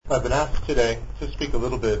I've been asked today to speak a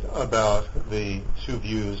little bit about the two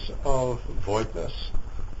views of voidness,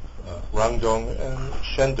 Rangdong and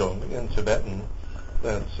Shendong in Tibetan.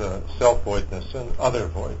 That's self-voidness and other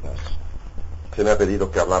voidness. Se me ha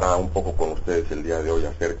pedido que hablara un poco con ustedes el día de hoy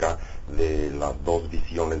acerca de las dos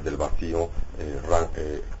visiones del vacío,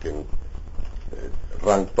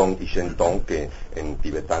 Rangtong y Shendong, que en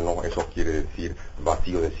tibetano eso quiere decir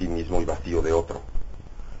vacío de sí mismo y vacío de otro.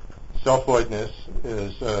 Self-voidness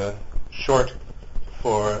is short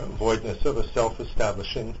for voidness of a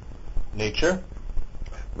self-establishing nature.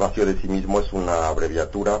 Vacío de sí mismo es una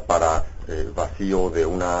abreviatura para vacío de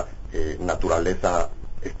una naturaleza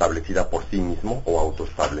establecida por sí mismo o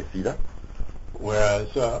autoestablecida. Whereas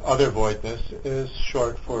other voidness is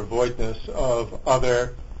short for voidness of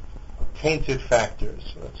other tainted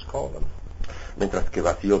factors, let's call them. Mientras que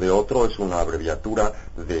vacío de otro es una abreviatura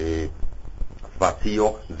de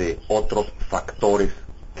vacío de otros factores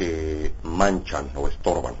que manchan o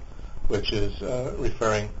estorban. Which is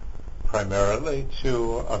referring primarily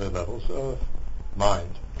to other levels of mind.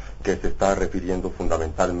 Que se está refiriendo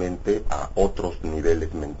fundamentalmente a otros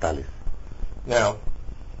niveles mentales. Now,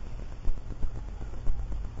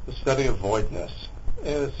 the study of voidness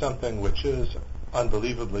is something which is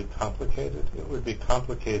unbelievably complicated. It would be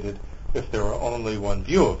complicated if there were only one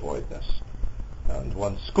view of voidness and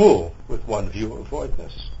one school with one view of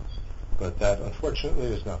voidness. But that, unfortunately,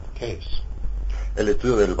 is not the case. El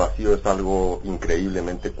estudio del vacío es algo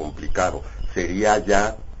increíblemente complicado. Sería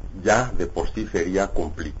ya de por sí sería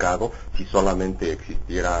complicado si solamente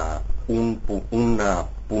existiera un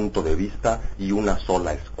punto de vista y una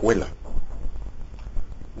sola escuela.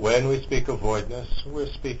 When we speak of voidness,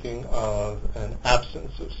 we're speaking of an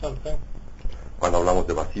absence of something. Cuando hablamos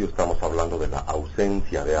de vacío estamos hablando de la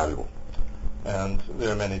ausencia de algo. And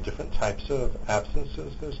there are many different types of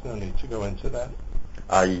absences. There's no need to go into that.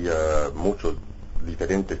 Hay muchos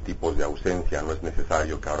diferentes tipos de ausencia. No es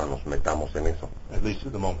necesario que ahora nos metamos en eso. At least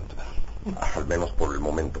at the moment. Al menos por el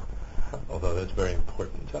momento. Although it's very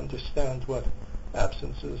important to understand what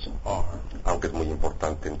absences are. Aunque es muy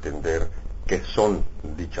importante entender qué son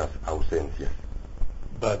dichas ausencias.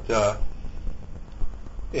 But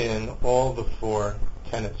in all the four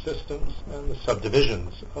tenet systems and the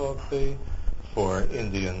subdivisions of the four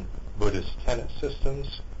Indian Buddhist tenet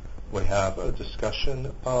systems, we have a discussion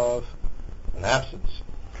of an absence.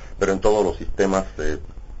 Pero en todos los sistemas de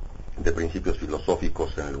principios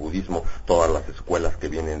filosóficos en el budismo, todas las escuelas que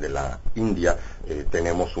vienen de la India,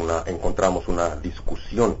 encontramos una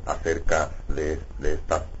discusión acerca de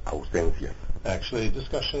estas ausencias. Actually,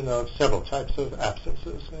 discussion of several types of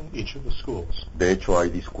absences in each of the schools. De hecho,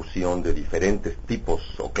 hay discusión de diferentes tipos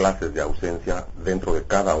o clases de ausencia dentro de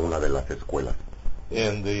cada una de las escuelas.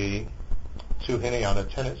 In the two Hinayana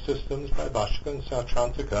tenet systems by Bhashika and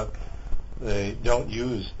Sautrantika, they don't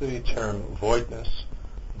use the term voidness,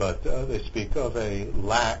 but they speak of a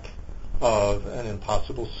lack of an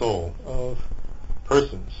impossible soul of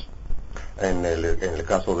persons. En el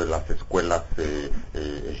caso de las escuelas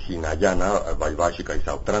Hinayana, Vaibhashika y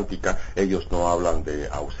Sautrántica, ellos no hablan de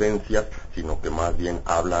ausencias, sino que más bien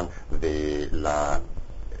hablan de las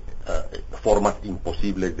formas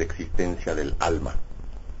imposibles de existencia del alma.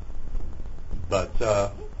 But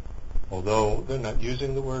although they're not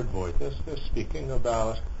using the word voidness, they're speaking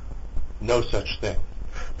about no such thing.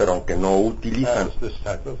 Pero aunque no utilizan as this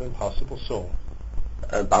type of impossible soul.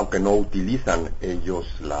 Aunque no utilizan ellos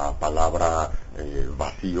la palabra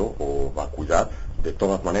vacío o vacuidad, de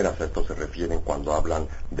todas maneras a esto se refieren cuando hablan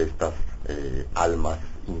de estas almas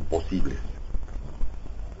imposibles.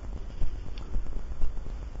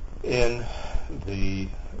 In the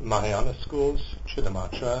Mahayana schools,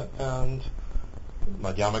 Chittamatra and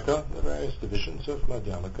Madhyamaka, the various divisions of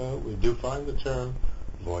Madhyamaka, we do find the term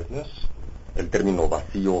voidness. El término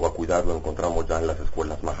vacío o vacuidad lo encontramos ya en las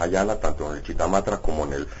escuelas Mahayana, tanto en el Chittamatra como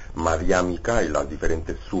en el Madhyamika y las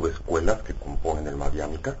diferentes subescuelas que componen el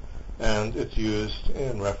Madhyamika. And it's used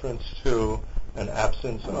in reference to an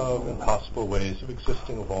absence of impossible ways of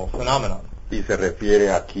existing of all phenomena. Y se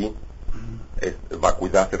refiere aquí,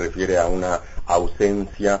 vacuidad se refiere a una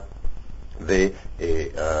ausencia de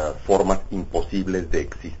formas imposibles de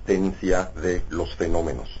existencia de los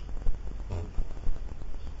fenómenos.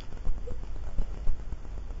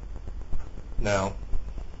 Now,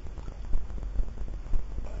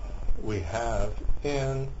 we have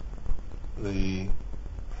in the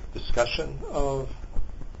discussion of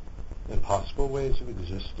impossible ways of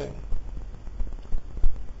existing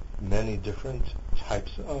many different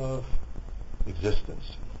types of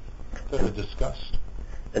existence that are discussed.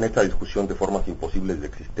 En esta discusión de formas imposibles de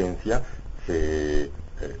existencia se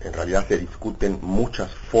en realidad se discuten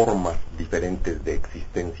muchas formas diferentes de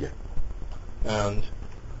existencia. And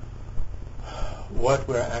what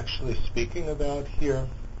we're actually speaking about here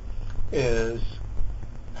is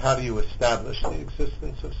how do you establish the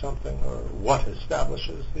existence of something, or what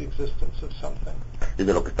establishes the existence of something. Y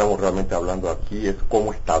de lo que estamos realmente hablando aquí es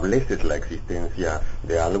cómo estableces la existencia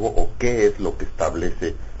de algo o qué es lo que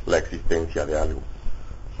establece la existencia de algo.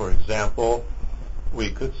 For example,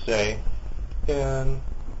 we could say in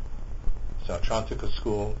Sautrantika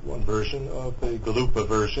school, one version of the Galupa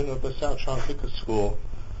version of the Sautrantika school,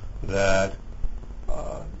 that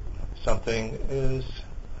something is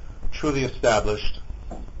truly established,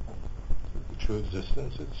 true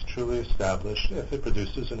existence, it's truly established if it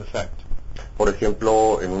produces an effect. Por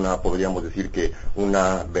ejemplo, podríamos decir que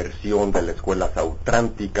una versión de la escuela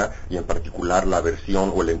sautrántica, y en particular la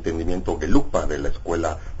versión o el entendimiento Gelupa de la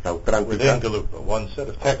escuela sautrántica, Within Galupa, one set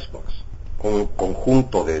of textbooks, un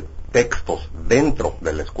conjunto de textos dentro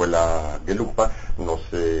de la escuela Gelupa, nos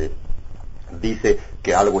dice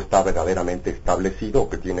que algo está verdaderamente establecido o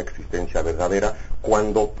que tiene existencia verdadera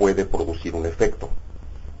cuando puede producir un efecto.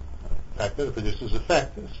 The fact that it produces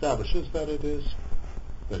effect establishes that it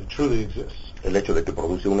truly exists. El hecho de que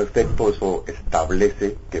produce un efecto, eso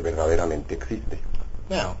establece que verdaderamente existe.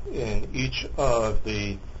 Now, in each of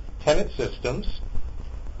the tenet systems,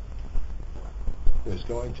 there's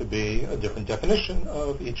going to be a different definition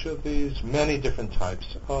of each of these many different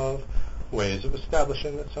types of ways of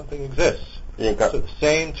establishing that something exists. So the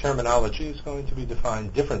same terminology is going to be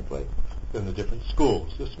defined differently in the different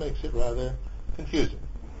schools. This makes it rather confusing.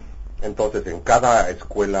 Entonces, en cada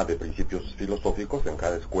escuela de principios filosóficos, en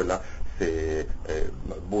cada escuela se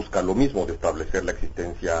busca lo mismo, de establecer la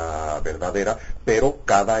existencia verdadera, pero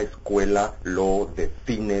cada escuela lo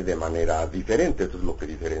define de manera diferente. Eso es lo que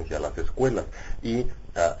diferencia a las escuelas. Y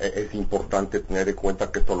es importante tener en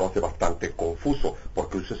cuenta que esto lo hace bastante confuso,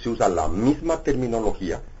 porque se usa la misma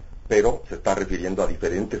terminología, pero se está refiriendo a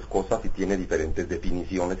diferentes cosas y tiene diferentes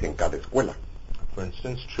definiciones en cada escuela. For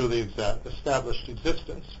instance, truly established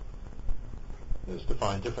existence is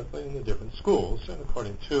defined differently in the different schools, and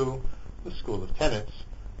according to the school of tenets,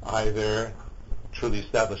 either truly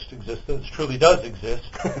established existence truly does exist,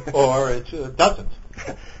 or it doesn't.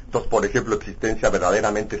 Entonces, por ejemplo, existencia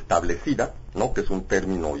verdaderamente establecida, ¿no?, que es un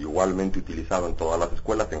término igualmente utilizado en todas las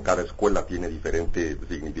escuelas, en cada escuela tiene diferente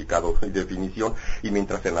significado y definición, y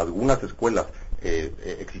mientras en algunas escuelas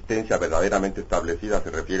existencia verdaderamente establecida se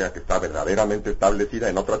refiere a que está verdaderamente establecida,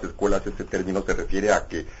 en otras escuelas este término se refiere a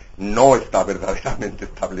que no está verdaderamente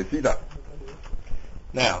establecida.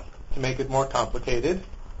 Now, to make it more complicated,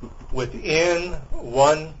 within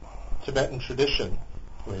one Tibetan tradition,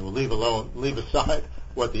 we will leave aside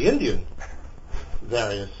what the Indian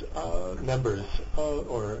various members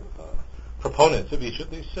or proponents of each of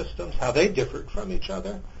these systems, how they differed from each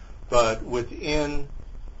other, but within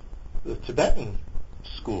the Tibetan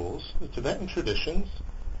schools, the Tibetan traditions,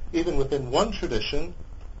 even within one tradition,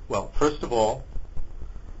 well, first of all,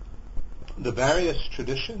 the various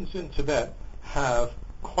traditions in Tibet have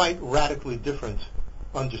quite radically different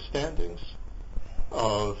understandings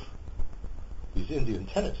of these Indian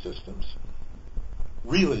tenet systems.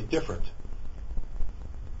 Really different.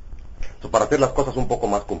 So, para hacer las cosas un poco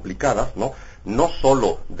más complicadas, no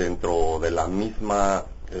solo dentro de la misma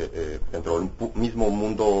dentro del mismo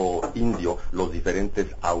mundo indio los diferentes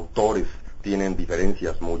autores tienen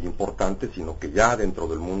diferencias muy importantes, sino que ya dentro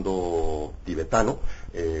del mundo tibetano,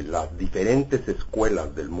 las diferentes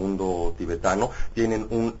escuelas del mundo tibetano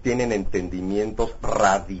tienen entendimientos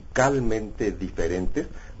radicalmente diferentes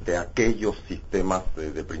de aquellos sistemas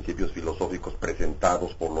de principios filosóficos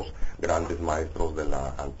presentados por los grandes maestros de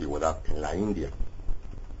la antigüedad en la India.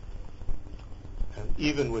 And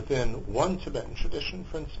even within one Tibetan tradition,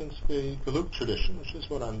 for instance, the Gelug tradition, which is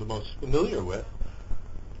what I'm the most familiar with,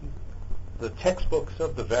 the textbooks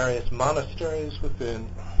of the various monasteries within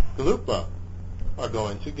Gelugpa are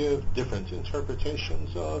going to give different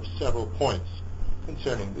interpretations of several points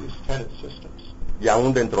concerning these tenet systems, y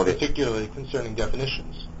aún dentro de particularly concerning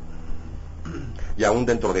definitions. Y aún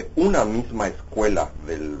dentro de una misma escuela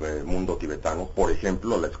del mundo tibetano, por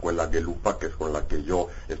ejemplo, la escuela Gelupa, que es con la que yo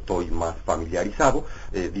estoy más familiarizado,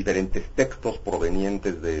 diferentes textos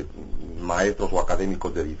provenientes de maestros o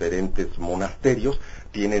académicos de diferentes monasterios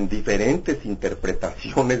tienen diferentes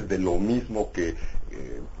interpretaciones de lo mismo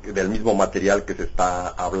del mismo material que se está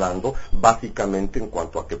hablando, básicamente en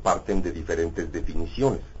cuanto a que parten de diferentes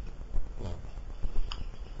definiciones.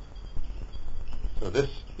 So this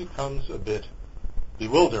becomes a bit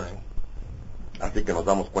bewildering. Así que nos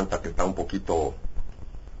damos cuenta que está un poquito,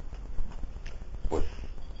 pues,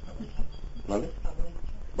 ¿vale?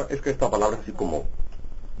 Es que esta palabra es así como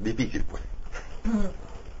difícil, pues.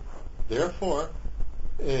 Therefore,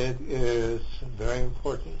 it is very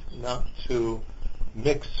important not to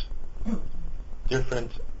mix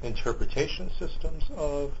different interpretation systems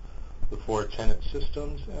of the four tenet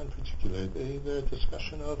systems, and particularly the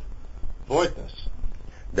discussion of voidness.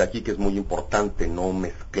 De aquí que es muy importante no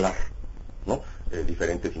mezclar, ¿no?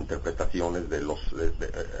 Diferentes interpretaciones de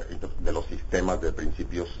los sistemas de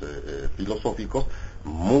principios filosóficos,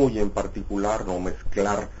 muy en particular no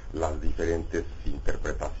mezclar las diferentes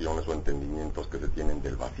interpretaciones o entendimientos que se tienen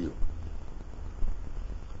del vacío.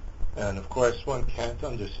 And of course one can't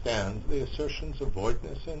understand the assertions of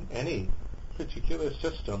voidness in any particular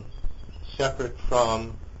system separate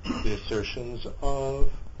from the assertions of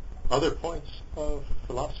other points of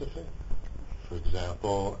philosophy. For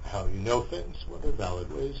example, how you know things, what are valid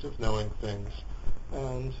ways of knowing things,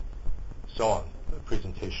 and so on, the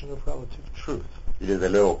presentation of relative truth. Y desde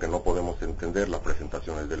luego que no podemos entender las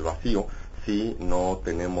presentaciones del vacío si no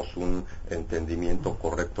tenemos un entendimiento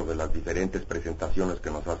correcto de las diferentes presentaciones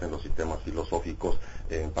que nos hacen los sistemas filosóficos,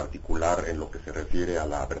 en particular en lo que se refiere a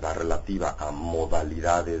la verdad relativa, a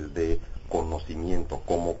modalidades de conocimiento,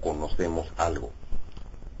 cómo conocemos algo.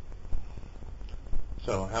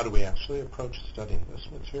 So how do we actually approach studying this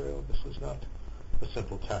material? This is not a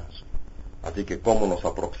simple task. Así que cómo nos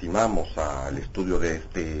aproximamos al estudio de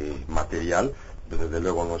este material, pues desde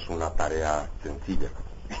luego no es una tarea sencilla.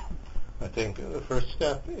 I think the first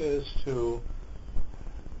step is to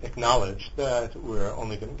acknowledge that we're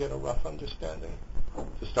only going to get a rough understanding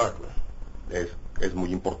to start with. Es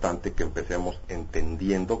muy importante que empecemos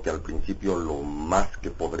entendiendo que al principio lo más que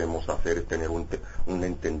podremos hacer es tener un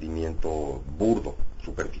entendimiento burdo,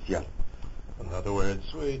 superficial. In other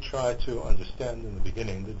words, we try to understand in the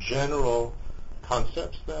beginning the general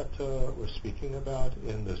concepts that we're speaking about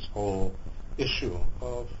in this whole issue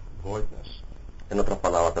of voidness. En otras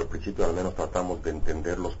palabras, al principio al menos tratamos de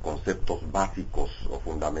entender los conceptos básicos o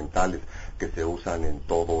fundamentales que se usan en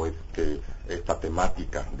todo esta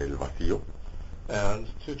temática del vacío. And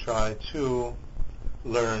to try to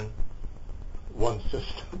learn one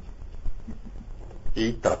system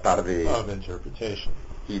y tratar de of interpretation.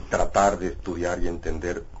 Y tratar de estudiar y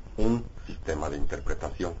entender un sistema de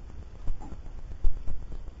interpretación.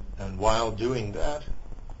 And while doing that,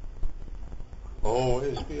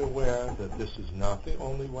 always be aware that this is not the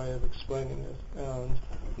only way of explaining it, and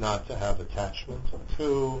not to have attachment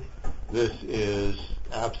to this is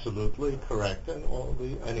absolutely correct and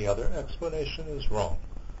any other explanation is wrong.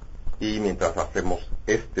 Y mientras hacemos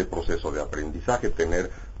este proceso de aprendizaje,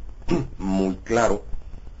 tener muy claro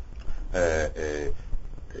que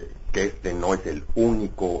este no es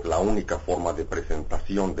la única forma de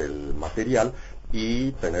presentación del material,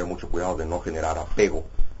 y tener mucho cuidado de no generar apego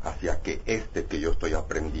hacia que que yo estoy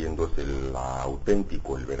aprendiendo es el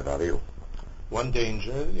auténtico, el verdadero. One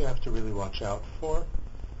danger you have to really watch out for,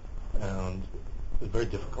 and it's very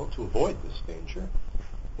difficult to avoid this danger,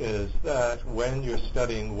 is that when you're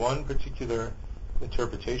studying one particular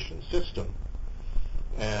interpretation system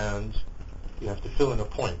and you have to fill in a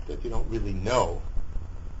point that you don't really know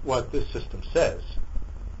what this system says,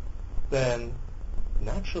 then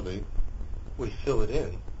naturally we fill it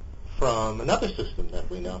in from another system that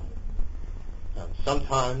we know. And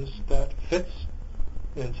sometimes that fits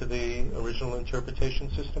into the original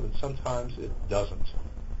interpretation system, and sometimes it doesn't.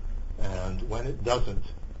 And when it doesn't,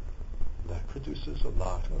 that produces a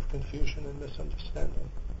lot of confusion and misunderstanding.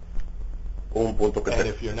 And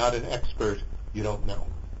if you're not an expert, you don't know.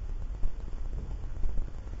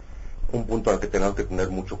 Un punto al que tenemos que tener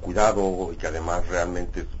mucho cuidado y que además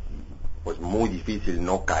realmente es pues muy difícil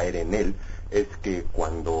no caer en él, es que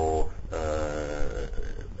cuando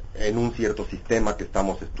en un cierto sistema que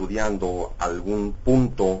estamos estudiando algún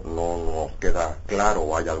punto no nos queda claro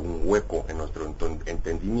o hay algún hueco en nuestro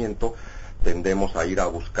entendimiento, tendemos a ir a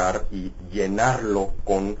buscar y llenarlo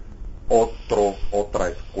con otra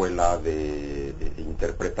escuela de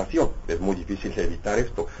interpretación. Es muy difícil evitar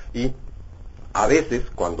esto, y a veces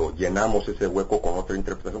cuando llenamos ese hueco con otra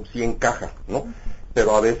interpretación sí encaja, ¿no?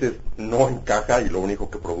 Pero a veces no encaja y lo único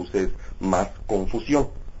que produce es más confusión.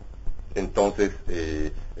 Entonces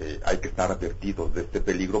hay que estar advertidos de este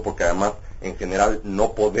peligro, porque además en general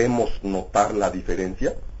no podemos notar la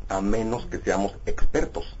diferencia a menos que seamos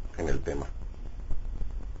expertos en el tema.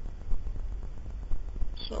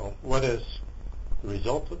 So, what is the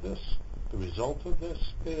result of this? The result of this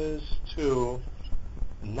is to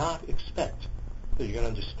not expect that you're going to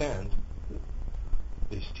understand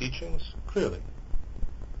these teachings clearly.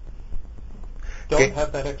 Don't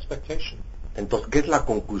have that expectation. Entonces, ¿qué es la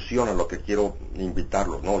conclusión a lo que quiero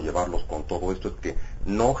invitarlos, no llevarlos con todo esto? Es que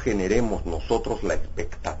no generemos nosotros la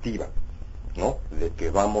expectativa, ¿no?, de que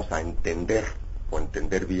vamos a entender o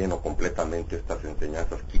entender bien o completamente estas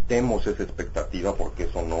enseñanzas. Quitemos esa expectativa porque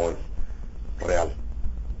eso no es real.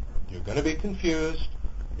 You're going to be confused.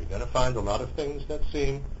 You're going to find a lot of things that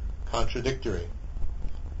seem contradictory.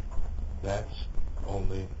 That's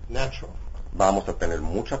only natural. Vamos a tener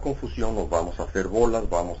mucha confusión, nos vamos a hacer bolas,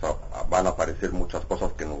 van a aparecer muchas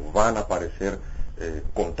cosas que nos van a parecer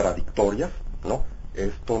contradictorias, ¿no?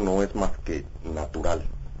 Esto no es más que natural.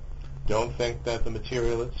 Don't think that the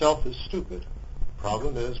material itself is stupid. The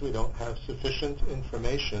problem is we don't have sufficient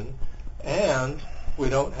information and we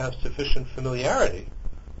don't have sufficient familiarity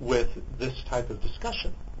with this type of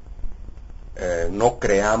discussion. No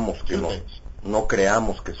creamos que Two things. no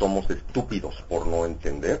creamos que somos estúpidos por no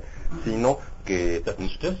entender, sino que That the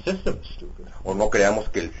system is stupid. o no creamos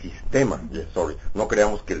que el sistema, no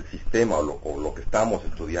creamos que el sistema o lo que estamos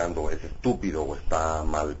estudiando es estúpido o está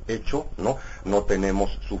mal hecho, ¿no? No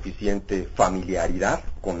tenemos suficiente familiaridad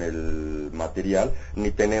con el material,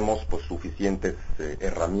 ni tenemos pues suficientes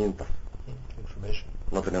herramientas. Information.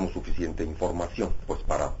 No tenemos suficiente información pues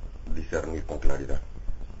para discernir con claridad.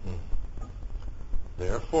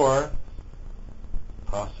 Therefore,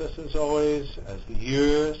 process is always, as the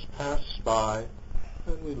years pass by,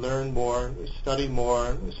 and we learn more, and we study more,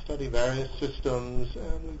 and we study various systems,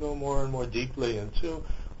 and we go more and more deeply into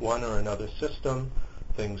one or another system,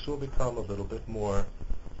 things will become a little bit more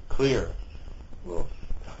clear. We'll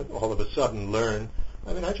all of a sudden learn.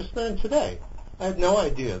 I just learned today. I had no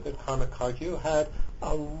idea that Karma Kagyu had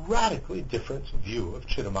a radically different view of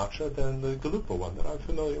Chittamatra than the Galupa one that I'm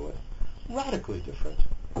familiar with. Radically different.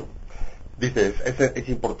 Dice, es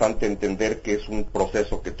importante entender que es un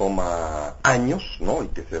proceso que toma años, ¿no? Y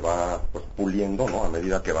que se va pues puliendo, ¿no? A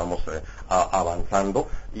medida que vamos avanzando,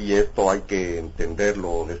 y esto hay que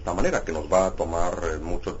entenderlo de esta manera, que nos va a tomar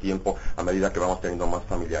mucho tiempo a medida que vamos teniendo más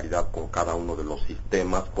familiaridad con cada uno de los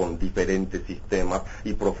sistemas, con diferentes sistemas,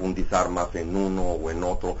 y profundizar más en uno o en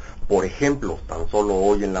otro. Por ejemplo, tan solo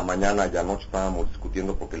hoy en la mañana y anoche estábamos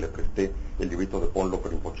discutiendo porque le presté el librito de Ponlo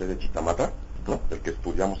Rinpoche de Chittamatra, ¿no?, el que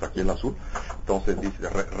estudiamos aquí en la Azul. Entonces dice,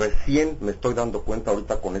 recién me estoy dando cuenta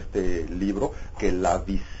ahorita con este libro que la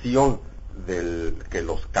visión que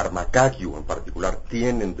los Karmakagyu en particular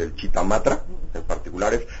tienen del Chittamatra en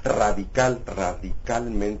particular es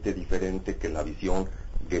radicalmente diferente que la visión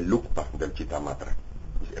Gelugpa del Chittamatra.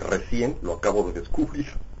 Recién lo acabo de descubrir.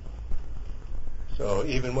 So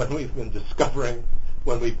even when we've been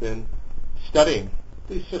studying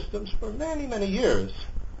these systems for many, many years,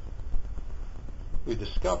 we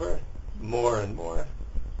discover more and more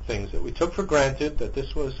things that we took for granted, that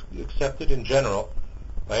this was accepted in general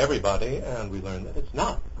by everybody, and we learn that it's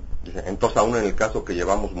not. Entonces, aún en el caso que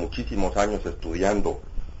llevamos muchísimos años estudiando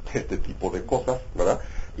este tipo de cosas, ¿verdad?,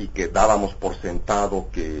 y que dábamos por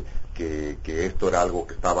sentado que esto era algo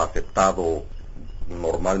que estaba aceptado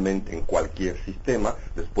normalmente en cualquier sistema,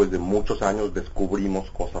 después de muchos años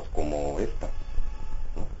descubrimos cosas como esta.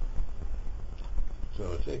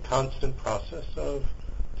 So it's a constant process of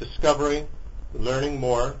discovering, learning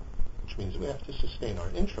more, which means we have to sustain our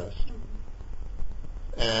interest,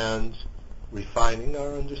 and refining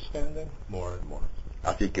our understanding more and more.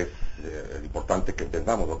 Así que es importante que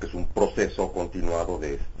entendamos lo que es un proceso continuado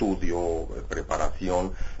de estudio,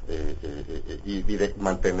 preparación, y de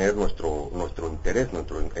mantener nuestro interés,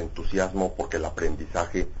 nuestro entusiasmo, porque el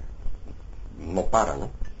aprendizaje no para, ¿no?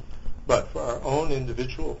 But for our own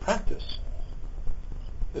individual practice,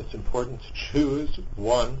 it's important to choose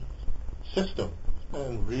one system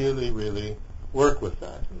and really, really work with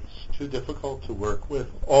that. It's too difficult to work with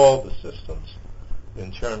all the systems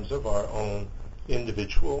in terms of our own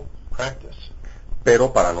individual practice.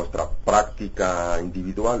 Pero para nuestra práctica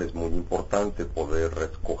individual es muy importante poder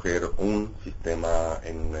escoger un sistema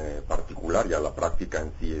en particular. Ya la práctica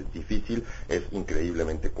en sí es difícil, es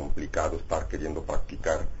increíblemente complicado estar queriendo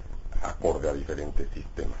practicar acorde a diferentes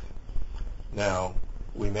sistemas. Now,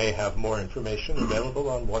 we may have more information available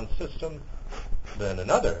on one system than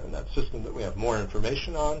another, and that system that we have more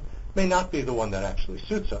information on may not be the one that actually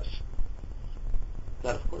suits us.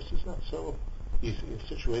 That, of course, is not so easy a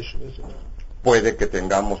situation, is it? Puede que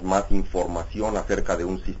tengamos más información acerca de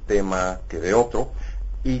un sistema que de otro,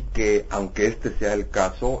 y que aunque este sea el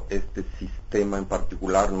caso, este sistema en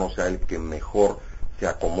particular no sea el que mejor se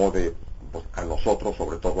acomode pues, a nosotros,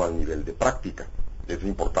 sobre todo al nivel de práctica. Es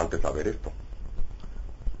importante saber esto.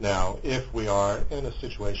 Now, if we are in a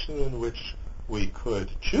situation in which we could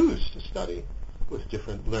choose to study with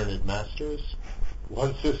different learned masters,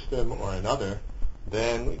 one system or another,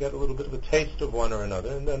 then we get a little bit of a taste of one or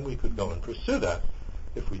another, and then we could go and pursue that.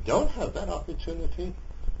 If we don't have that opportunity,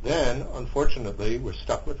 then, unfortunately, we're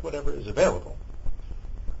stuck with whatever is available.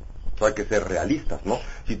 Hay que ser realistas, ¿no?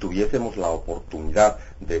 Si tuviésemos la oportunidad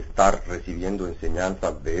de estar recibiendo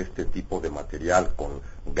enseñanzas de este tipo de material con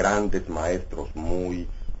grandes maestros muy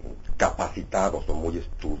capacitados o muy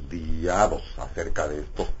estudiados acerca de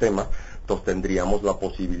estos temas, entonces tendríamos la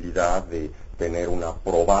posibilidad de tener una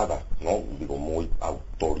probada, ¿no? Digo, muy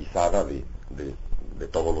autorizada de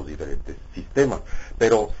todos los diferentes sistemas.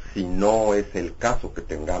 Pero si no es el caso que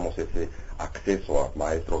tengamos ese acceso a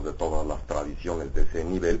maestros de todas las tradiciones de ese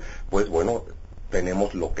nivel, pues bueno,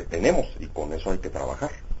 tenemos lo que tenemos y con eso hay que trabajar.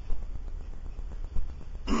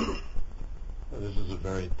 This is a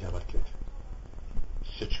very delicate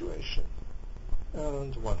situation,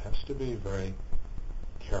 and one has to be very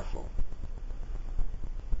careful.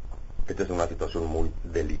 Esta es una situación muy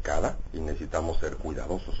delicada y necesitamos ser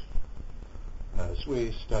cuidadosos. As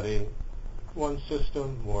we study one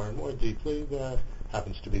system more and more deeply that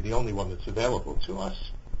happens to be the only one that's available to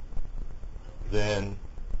us, then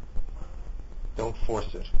don't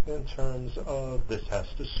force it in terms of this has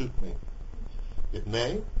to suit me. It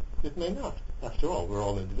may not. After all, we're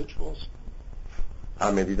all individuals.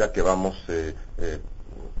 A medida que vamos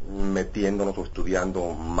metiéndonos o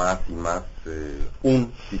estudiando más y más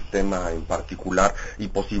un sistema en particular y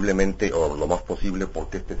posiblemente, o lo más posible,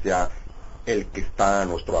 porque este sea el que está a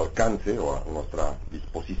nuestro alcance o a nuestra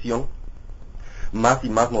disposición, más y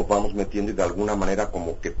más nos vamos metiendo y de alguna manera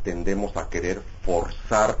como que tendemos a querer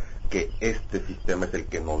forzar que este sistema es el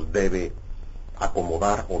que nos debe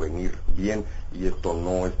acomodar o venir bien, y esto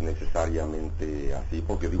no es necesariamente así,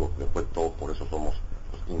 porque digo, después todo por eso somos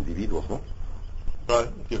individuos, ¿no? But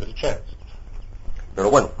give it a chance. Pero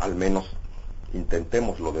bueno, al menos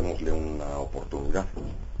intentémoslo, démosle una oportunidad.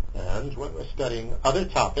 And when we're studying other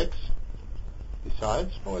topics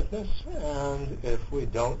besides voidness, and if we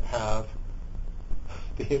don't have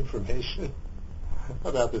the information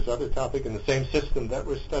about this other topic in the same system that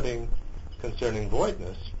we're studying concerning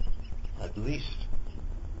voidness, at least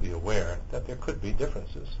be aware that there could be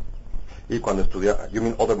differences. Y cuando estudia, you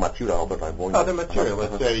mean other material, other voidness? Other material.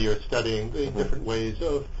 Let's say you're studying the different ways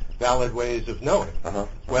of, valid ways of knowing.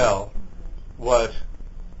 Well, what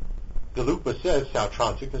Galupa says,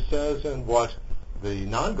 Sautrantika says, and what the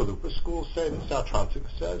non-Galupa schools say that Sautrantika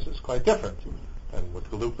says is quite different. And what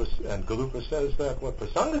Galupa says that what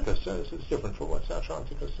Prasangika says is different from what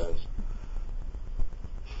Sautrantika says.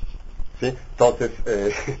 Sí, entonces,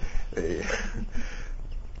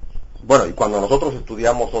 bueno, y cuando nosotros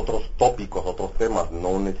estudiamos otros tópicos, otros temas,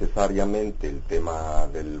 no necesariamente el tema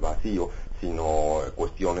del vacío, sino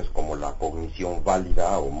cuestiones como la cognición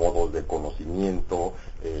válida o modos de conocimiento,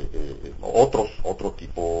 otro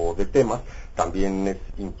tipo de temas, también es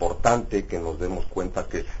importante que nos demos cuenta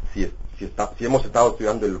que si hemos estado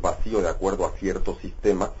estudiando el vacío de acuerdo a cierto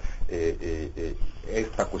sistema,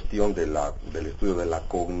 esta cuestión del estudio de la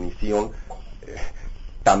cognición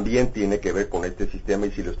también tiene que ver con este sistema,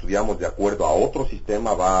 y si lo estudiamos de acuerdo a otro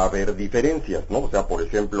sistema va a haber diferencias, ¿no? O sea, por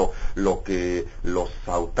ejemplo, lo que los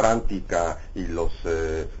Sautrantika y los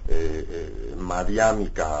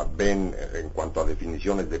Madhyamika ven en cuanto a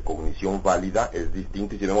definiciones de cognición válida es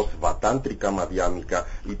distinto, y si vemos Vatantrika, Madhyamika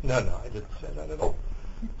y... No, I didn't say that at all.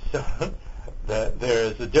 So,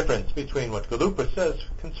 there is a difference between what Galupa says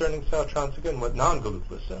concerning Sautrantika and what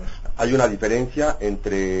non-Galupa says. Hay una diferencia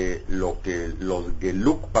entre lo que los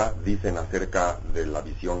Gelugpa dicen acerca de la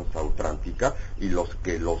visión Sautrantika y los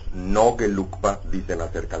que los no Gelugpa dicen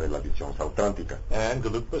acerca de la visión Sautrantika. And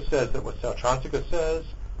Galupa says that what Sautrantika says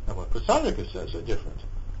and what Prasangika says are different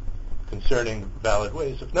concerning valid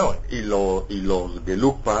ways of knowing. Y los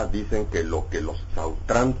Gelugpa dicen que lo que los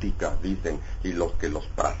Sautrantika dicen y lo que los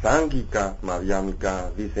Prasangika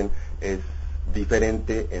Madhyamika dicen es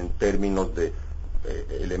diferente en términos de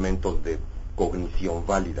elementos de cognición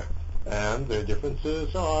válida. And their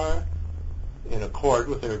differences are in accord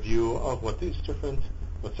with their view of what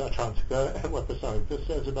Sautrantika and what Prasangika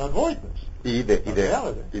says about voidness. Y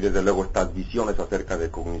desde luego estas visiones acerca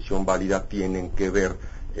de cognición válida tienen que ver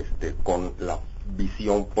con la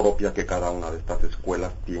visión propia que cada una de estas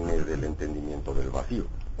escuelas tiene del entendimiento del vacío.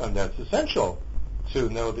 And that's essential to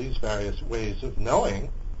know these various ways of knowing,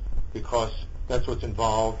 because that's what's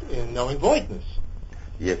involved in knowing voidness.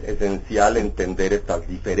 Y es esencial entender estas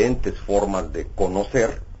diferentes formas de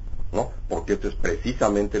conocer, ¿no? Porque esto es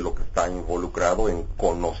precisamente lo que está involucrado en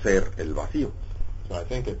conocer el vacío. So I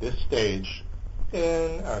think at this stage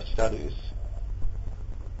in our studies,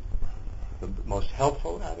 the most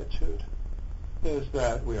helpful attitude is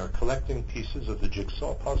that we are collecting pieces of the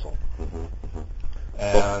jigsaw puzzle.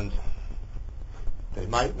 And They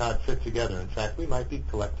might not fit together. In fact, we might be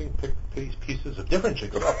collecting pieces of different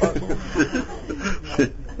jigsaw puzzles.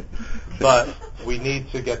 But we need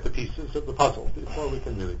to get the pieces of the puzzle before we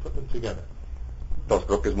can really put them together. Entonces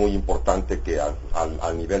creo que es muy importante que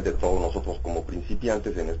al nivel de todos nosotros como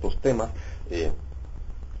principiantes en estos temas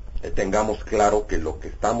tengamos claro que lo que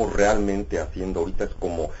estamos realmente haciendo ahorita es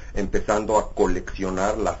como empezando a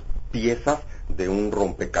coleccionar las piezas de un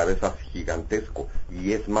rompecabezas gigantesco,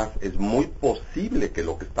 y es más, es muy posible que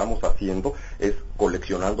lo que estamos haciendo es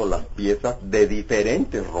coleccionando las piezas de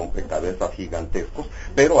diferentes rompecabezas gigantescos,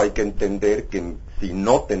 pero hay que entender que si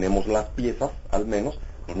no tenemos las piezas, al menos,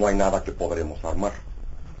 no hay nada que podremos armar.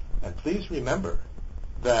 And please remember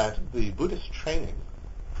that the Buddhist training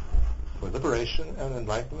for liberation and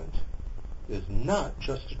enlightenment is not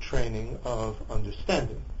just a training of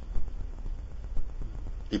understanding.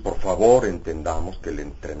 Y por favor entendamos que el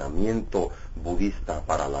entrenamiento budista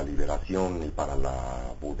para la liberación y para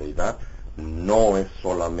la budeidad no es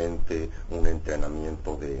solamente un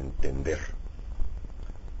entrenamiento de entender.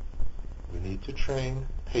 We need to train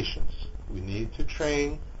patience. We need to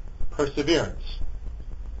train perseverance,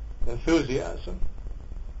 enthusiasm,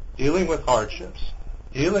 dealing with hardships,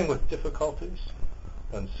 dealing with difficulties.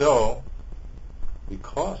 And so,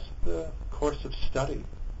 because the course of study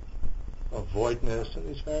of voidness and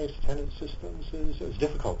these various tenet systems is as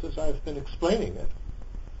difficult as I've been explaining it,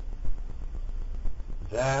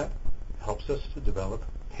 that helps us to develop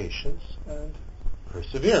patience and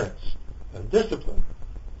perseverance and discipline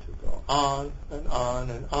to go on and on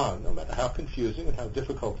and on, no matter how confusing and how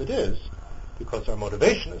difficult it is, because our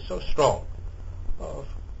motivation is so strong of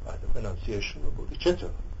either renunciation or bodhicitta,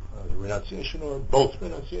 either renunciation or both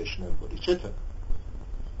renunciation and bodhicitta.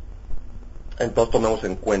 Entonces tomemos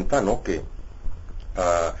en cuenta, ¿no?, que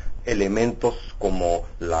elementos como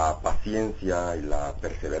la paciencia y la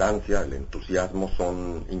perseverancia, el entusiasmo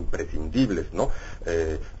son imprescindibles, ¿no?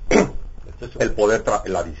 El poder,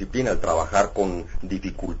 la disciplina, el trabajar con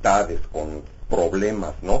dificultades, con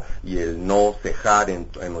problemas, ¿no? Y el no cejar en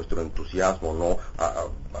nuestro entusiasmo, no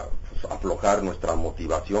aflojar nuestra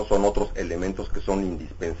motivación, son otros elementos que son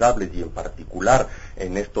indispensables, y en particular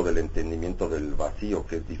en esto del entendimiento del vacío,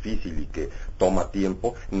 que es difícil y que toma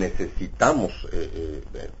tiempo, necesitamos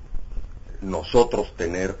nosotros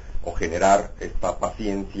tener o generar esta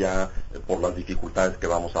paciencia por las dificultades que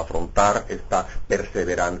vamos a afrontar, esta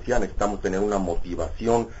perseverancia. Necesitamos tener una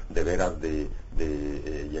motivación de veras de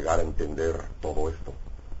llegar a entender todo esto.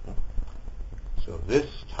 So this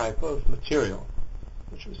type of material,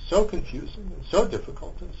 which is so confusing and so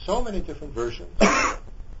difficult and so many different versions,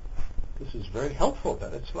 this is very helpful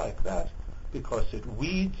that it's like that, because it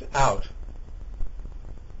weeds out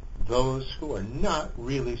those who are not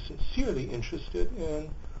really sincerely interested in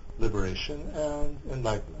liberation and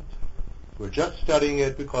enlightenment. We're just studying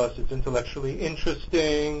it because it's intellectually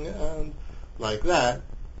interesting and like that,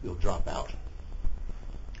 you'll drop out.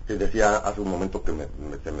 Decía hace un momento que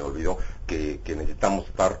se me olvidó que necesitamos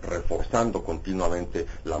estar reforzando continuamente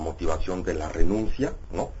la motivación de la renuncia,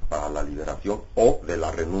 ¿no?, para la liberación, o de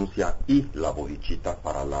la renuncia y la bodhicitta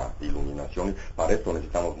para la iluminación. Para esto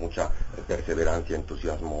necesitamos mucha perseverancia,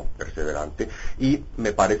 entusiasmo perseverante, y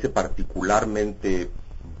me parece particularmente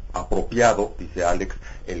apropiado, dice Alex,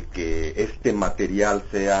 el que este material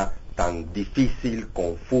sea tan difícil,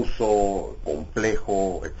 confuso,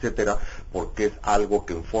 complejo, etcétera, porque es algo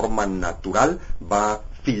que en forma natural va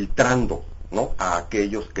filtrando, ¿no?, a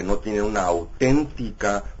aquellos que no tienen una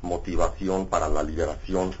auténtica motivación para la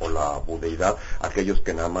liberación o la budeidad, aquellos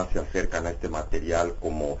que nada más se acercan a este material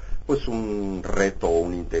como pues un reto o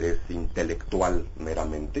un interés intelectual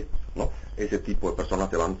meramente, ¿no? Ese tipo de personas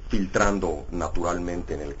se van filtrando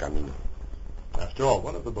naturalmente en el camino. After all,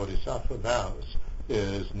 one of the bodhisattva vows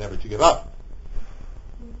is never to give up.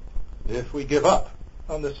 If we give up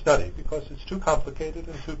on the study because it's too complicated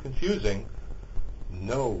and too confusing,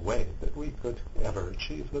 no way that we could ever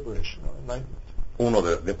achieve liberation or enlightenment.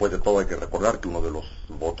 Después de todo hay que recordar que uno de los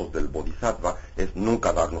votos del bodhisattva es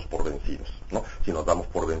nunca darnos por vencidos, ¿no? Si nos damos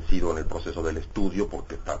por vencido en el proceso del estudio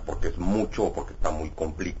porque es mucho, o porque está muy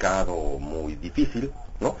complicado o muy difícil,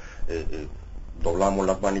 ¿no?, doblamos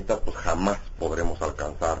las manitas, pues jamás podremos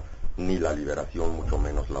alcanzar ni la liberación, mucho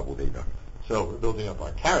menos la budeidad. So we're building up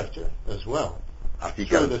our character as well Así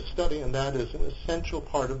que through the study, and that is an essential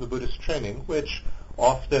part of the Buddhist training, which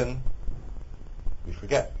often we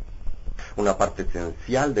forget. Una parte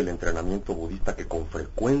esencial del entrenamiento budista que con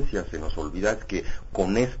frecuencia se nos olvida es que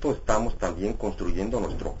con esto estamos también construyendo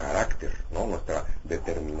nuestro carácter, ¿no?, nuestra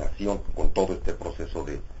determinación con todo este proceso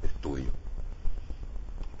de estudio.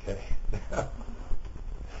 Okay.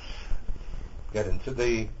 Get into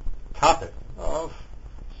the topic of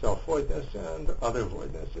self-voidness and other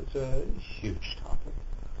voidness. It's a huge topic.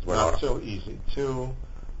 It's Bueno, not so easy to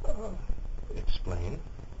explain.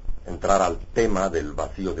 Entrar al tema del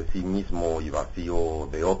vacío de sí mismo y vacío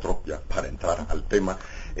de otro, ya para entrar al tema,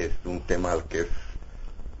 es un tema al que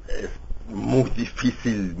es muy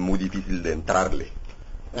difícil de entrarle.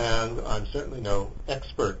 And I'm certainly no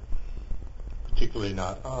expert, particularly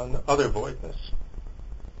not on other voidness.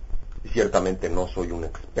 Y ciertamente no soy un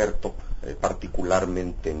experto,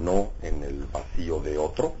 particularmente no en el vacío de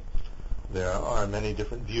otro. There are many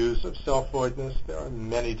different views of self-voidness. There are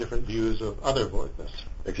many different views of other voidness.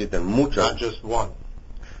 Existen muchas. Not just one.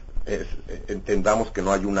 Entendamos que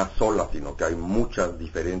no hay una sola, sino que hay muchas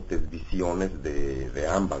diferentes visiones de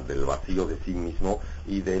ambas, del vacío de sí mismo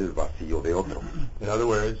y del vacío de otro. In other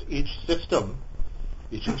words, each system,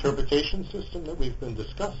 each interpretation system that we've been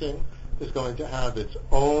discussing is going to have its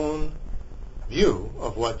own view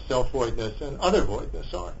of what self-voidness and other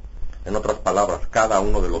voidness are. En otras palabras, cada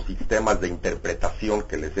uno de los sistemas de interpretación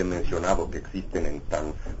que les he mencionado, que existen en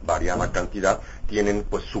tan variada cantidad, tienen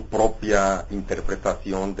pues su propia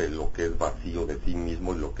interpretación de lo que es vacío de sí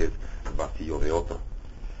mismo y lo que es vacío de otro.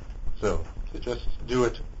 So, to just do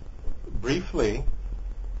it briefly,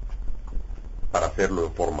 para hacerlo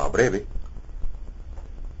en forma breve,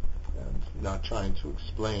 and not trying to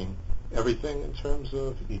explain everything in terms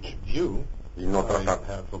of each view, y no I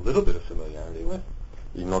have a little bit of familiarity with.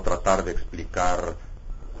 Y no tratar de explicar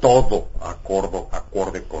todo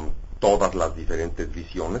acorde con todas las diferentes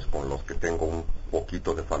visiones con los que tengo un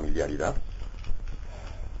poquito de familiaridad.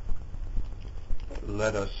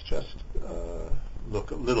 Let us just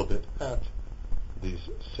look a little bit at these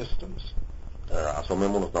systems.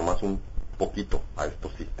 Asomémonos nada más un poquito a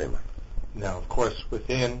estos sistemas. Now, of course,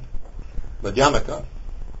 within Madhyamaka,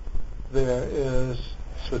 there is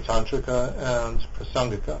Svatantrika and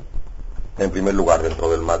Prasangika. En primer lugar, dentro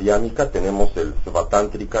del Madhyamika tenemos el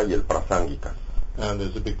Svatántrika y el Prasángika. And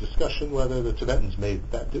there's a big discussion whether the Tibetans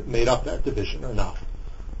made up that division or not.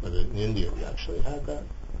 Whether in India we actually had that.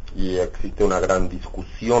 Y existe una gran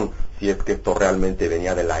discusión si es que esto realmente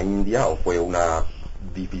venía de la India o fue una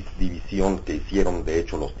división que hicieron de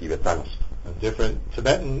hecho los tibetanos. And different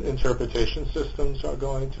Tibetan interpretation systems are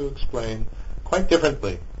going to explain quite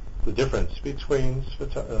differently the difference between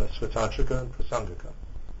Svatantrika and Prasangika.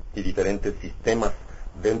 Y diferentes sistemas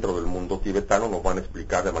dentro del mundo tibetano nos van a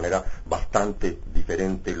explicar de manera bastante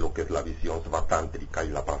diferente lo que es la visión svatántrica y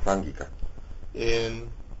la prasángika.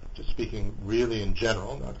 Just speaking really in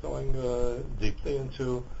general, not going deeply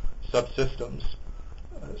into subsystems,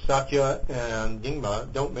 Sakya and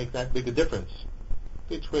Nyingma don't make that big a difference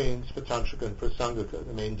between Svatantrika and Prasangika.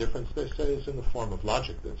 The main difference, they say, is in the form of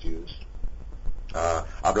logic that's used.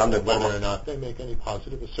 Hablando and whether or not they make any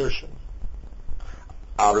positive assertion.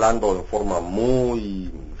 Hablando en forma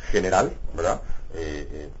muy general, ¿verdad?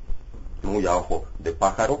 Muy a ojo de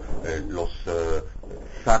pájaro, los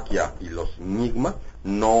Sakya y los Nyingma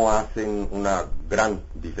no hacen una gran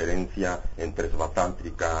diferencia entre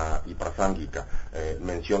Svatántrika y Prasángika.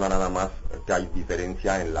 Menciona nada más que hay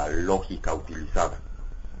diferencia en la lógica utilizada.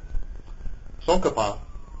 Tsongkhapa,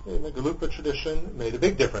 in the Gelugpa tradition, made a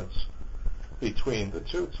big difference between the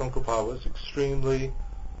two. Tsongkhapa was extremely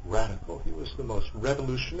radical. He was the most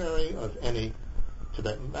revolutionary of any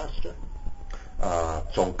Tibetan master.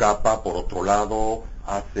 Tsongkhapa, por otro lado,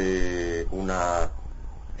 hace una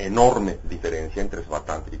enorme diferencia entre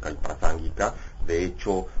Svatántrika y Prasángika. De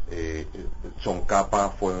hecho, Tsongkhapa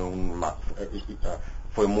fue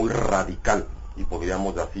muy radical y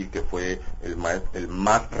podríamos decir que fue el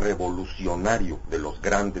más revolucionario de los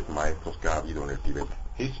grandes maestros que ha habido en el Tíbet.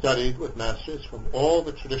 He studied with masters from all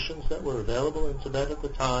the traditions that were available in Tibet at the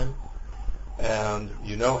time, and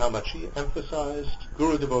you know how much he emphasized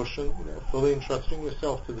guru devotion, fully entrusting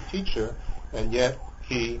yourself to the teacher, and yet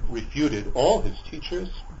he refuted all his teachers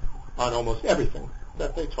on almost everything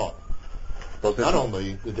that they taught. Entonces, not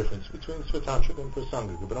only the difference between Svatantrika and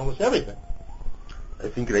Prasangika, but almost everything.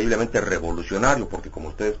 Es increíblemente revolucionario porque, como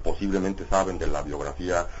ustedes posiblemente saben de la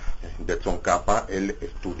biografía de Tsongkhapa, él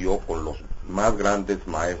estudió con los más grandes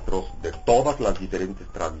maestros de todas las diferentes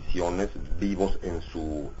tradiciones vivos en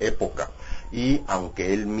su época. Y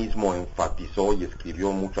aunque él mismo enfatizó y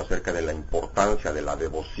escribió mucho acerca de la importancia de la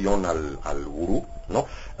devoción al gurú, ¿no?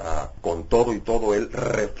 Con todo y todo él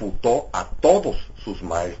refutó a todos sus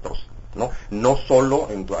maestros. No solo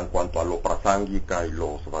en cuanto a lo prasángika y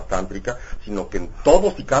lo svatántrika, sino que en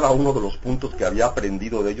todos y cada uno de los puntos que había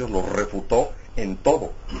aprendido de ellos los refutó en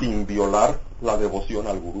todo, sin violar la devoción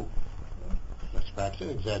al gurú. That's perhaps an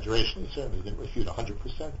exaggeration. He certainly didn't refute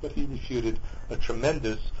 100%, but he refuted a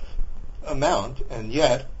tremendous amount, and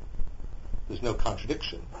yet there's no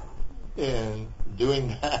contradiction in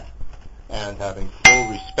doing that and having full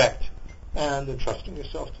respect and entrusting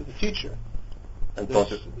yourself to the teacher.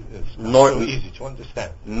 Entonces, It's no, not so easy to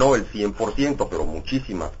understand. no el 100%, pero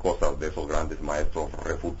muchísimas cosas de esos grandes maestros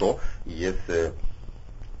refutó y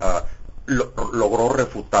logró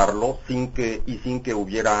refutarlo sin que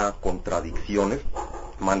hubiera contradicciones,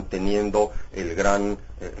 manteniendo el gran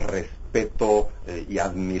respeto y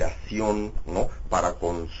admiración, ¿no?, para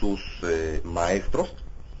con sus maestros,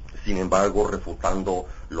 sin embargo refutando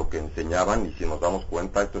lo que enseñaban. Y si nos damos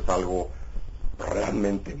cuenta, esto es algo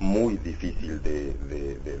realmente muy difícil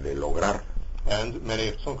de lograr. And many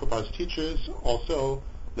of Tsongkhapa's teachers also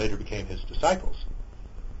later became his disciples.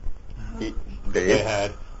 Y They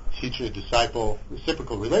had teacher-disciple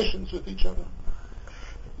reciprocal relations with each other.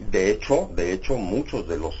 de hecho, muchos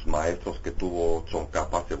de los maestros que tuvo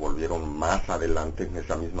Tsongkhapa se volvieron más adelante en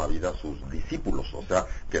esa misma vida sus discípulos, o sea,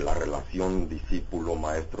 que la relación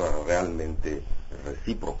discípulo-maestro era realmente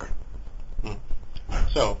recíproca.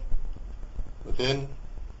 So,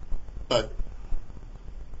 but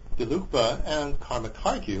Gelugpa and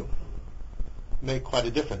Karmakargyu make quite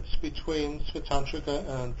a difference between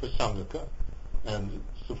Svatantrika and Prasangika, and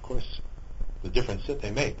of course the difference that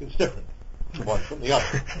they make is different, one from the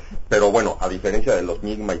other. Pero bueno, a diferencia de los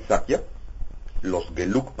Nyingma y Sakya, los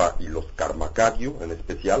Gelugpa y los Karmakargyu en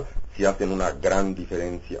especial sí hacen una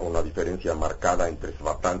diferencia marcada entre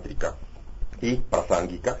Svatántrica y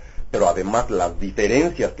Prasángika, pero además las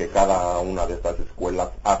diferencias que cada una de estas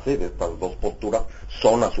escuelas hace, de estas dos posturas,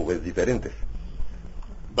 son a su vez diferentes.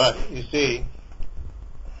 But you see,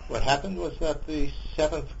 what happened was that the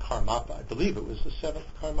seventh Karmapa, I believe it was the seventh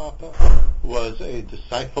Karmapa, was a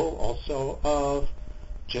disciple also of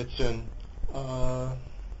Jetsun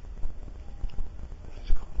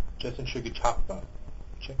Shugitapa,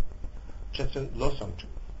 Jetsun Losangtu.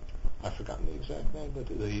 I've forgotten the exact name, but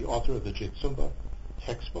the author of the Jitsumba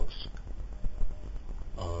textbooks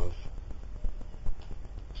of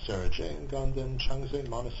Serje and Ganden Changze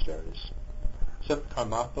monasteries. Seventh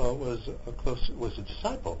Karmapa was a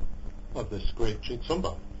disciple of this great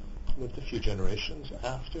Jitsumba, lived a few generations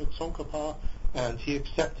after Tsongkhapa, and he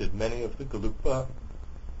accepted many of the Gelugpa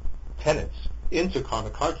tenets into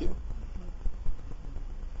Karmakargyu.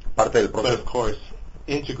 Parte del But proceso. of course,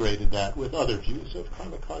 integrated that with other views of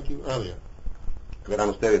Karmakargyu earlier. Verán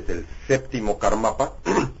ustedes, el séptimo Karmapa,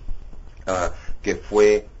 que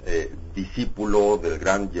fue discípulo del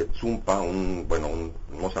gran Jetsumpa,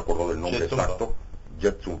 no se acordó del nombre exacto,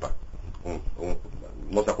 Jetsumpa,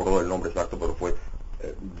 no se acordó del nombre exacto, pero fue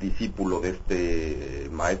discípulo de este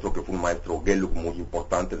maestro, que fue un maestro Gelug muy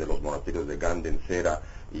importante de los monasterios de Ganden, Sera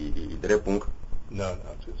y Drepung. No.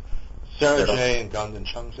 Serje and Ganden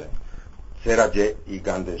Changze. Sera-je y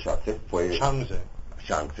Ganden Shatse fue... Changze.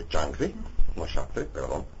 Changze, no Shatse,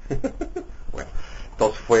 perdón. Bueno,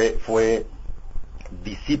 entonces fue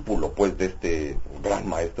discípulo pues de este gran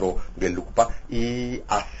maestro Gelugpa y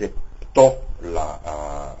aceptó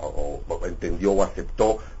entendió o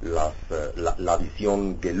aceptó la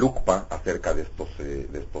visión Gelugpa acerca de estos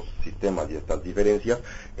sistemas y estas diferencias,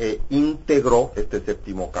 integró este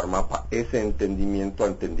séptimo Karmapa ese entendimiento a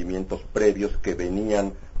entendimientos previos que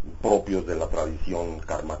venían propios de la tradición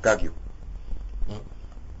Karmakargyu.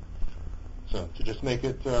 So, to just make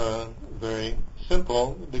it very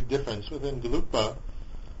simple, the big difference within Gelugpa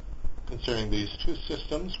concerning these two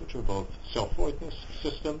systems, which are both self-voidness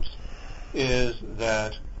systems, is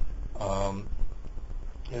that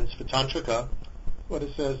in Svatantrika, what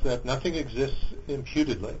it says that nothing exists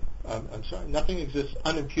imputedly. Nothing exists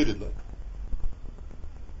unimputedly.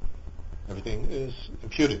 Everything is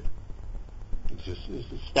imputed. Is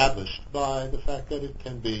established by the fact that it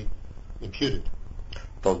can be imputed.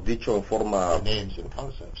 Entonces, dicho en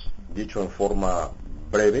forma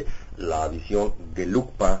breve, la visión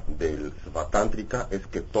Gelugpa del Svatántrika es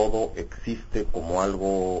que todo existe como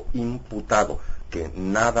algo imputado, que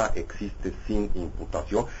nada existe sin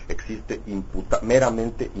imputación, existe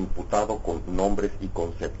meramente imputado con nombres y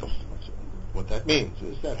conceptos. What that means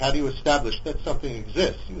is that how do you establish that something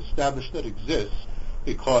exists? You establish that it exists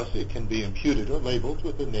because it can be imputed or labeled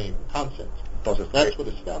with a name or concept. Entonces, That's what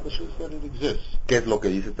establishes that it exists. ¿Qué es lo que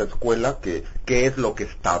dice esta escuela? ¿Qué es lo que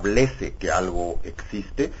establece que algo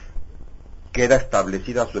existe? Queda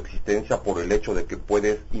establecida su existencia por el hecho de que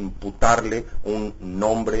puedes imputarle un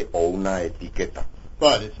nombre o una etiqueta.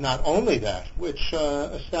 But it's not only that which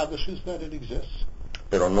establishes that it exists.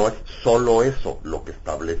 Pero no es solo eso lo que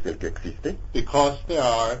establece el que existe. Because there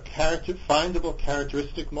are findable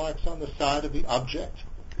characteristic marks on the side of the object,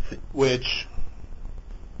 Sí. which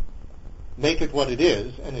make it what it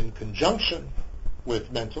is, and in conjunction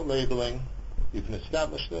with mental labeling you can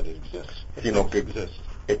establish that it exists. Sino que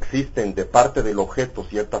existen de parte del objeto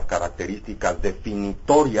ciertas características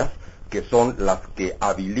definitorias que son las que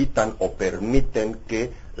habilitan o permiten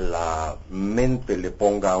que la mente le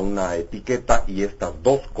ponga una etiqueta, y estas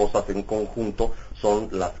dos cosas en conjunto son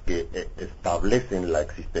las que establecen la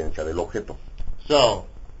existencia del objeto. So,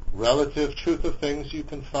 relative truth of things you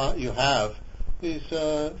have these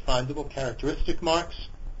findable characteristic marks.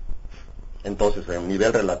 Entonces, en un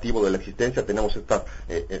nivel relativo de la existencia tenemos estas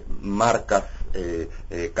marcas,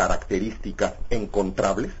 características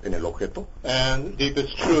encontrables en el objeto. And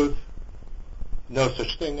deepest truth, no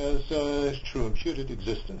such thing as true imputed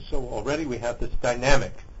existence. So already we have this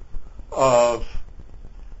dynamic of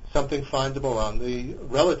something findable on the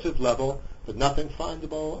relative level, but nothing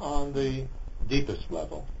findable on the deepest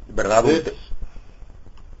level. ¿Verdad? This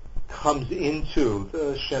comes into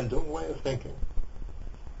the Shendong way of thinking.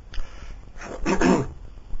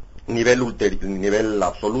 Nivel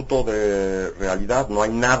absoluto de realidad, no hay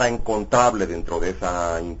nada encontrable dentro de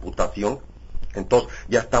esa imputación. Entonces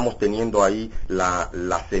ya estamos teniendo ahí la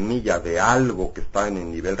semilla de algo que está en el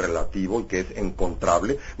nivel relativo y que es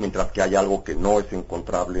encontrable, mientras que hay algo que no es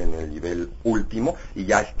encontrable en el nivel último, y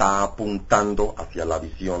ya está apuntando hacia la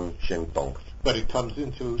visión Shentong. But it comes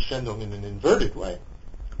into Shendong in an inverted way,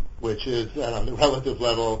 which is that on the relative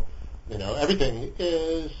level, everything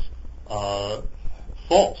is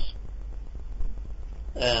false.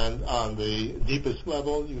 And on the deepest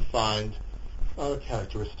level, you find a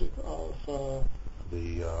characteristic of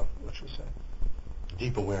the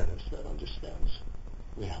deep awareness that understands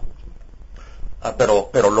reality.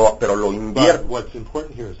 Pero lo invierte. But what's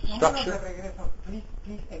important here is the structure.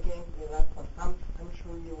 Please again the last one. I'm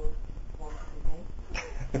sure you will want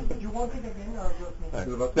it again. Do you want it again or just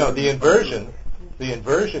me? No, the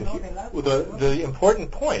inversion here, the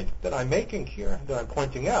important point that I'm making here, that I'm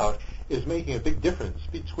pointing out, is making a big difference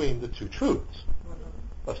between the two truths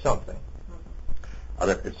of something.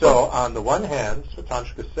 So on the one hand,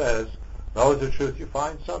 Svatantrika says, relative truth you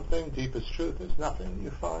find something, deepest truth is nothing you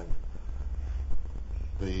find.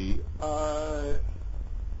 The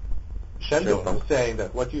Shendong is saying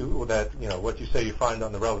that what you say you find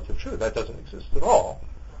on the relative truth, that doesn't exist at all.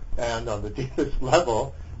 And on the deepest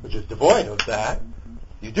level, which is devoid of that,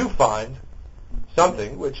 you do find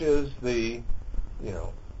something which is the,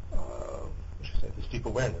 this deep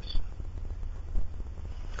awareness.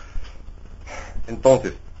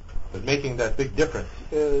 Entonces, but making that big difference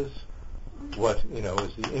is what,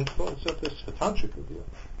 is the influence of this Svatantrika view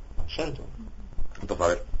on Shendong. Entonces, a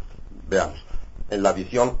ver, veamos. En la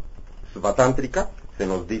visión svatántrica se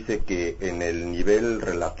nos dice que en el nivel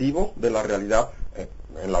relativo de la realidad,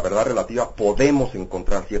 en la verdad relativa, podemos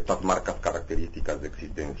encontrar ciertas marcas características de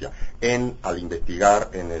existencia. Al investigar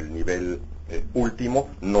en el nivel último,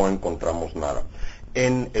 no encontramos nada.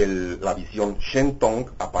 En la visión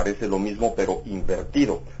Shentong aparece lo mismo, pero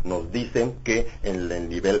invertido. Nos dicen que en el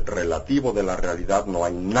nivel relativo de la realidad no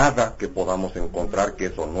hay nada que podamos encontrar, que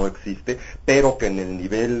eso no existe, pero que en el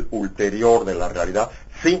nivel ulterior de la realidad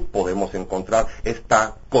sí podemos encontrar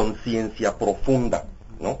esta conciencia profunda,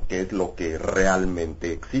 ¿no? Que es lo que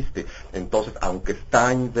realmente existe. Entonces, aunque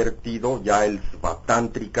está invertido, ya el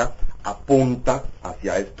Svatántrika apunta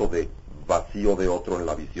hacia esto de vacío de otro en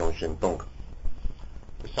la visión Shentong.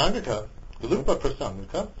 Prasangika, the Lupa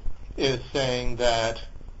Prasangika, is saying that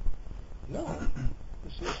no,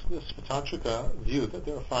 this Svatantrika view that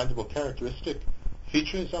there are findable characteristic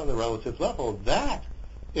features on the relative level, that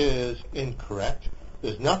is incorrect.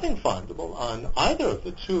 There's nothing findable on either of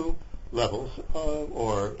the two levels,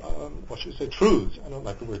 truths. I don't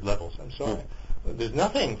like the word levels, I'm sorry. There's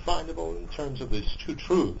nothing findable in terms of these two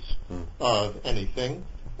truths of anything,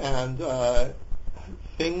 and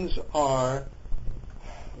things are,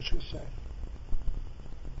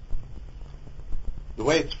 the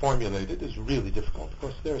way it's formulated is really difficult. Of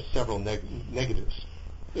course, there are several negatives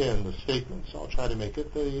in the statement, so I'll try to make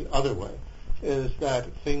it the other way, is that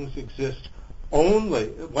things exist only,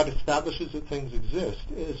 what establishes that things exist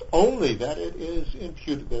is only that it is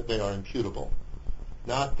that they are imputable,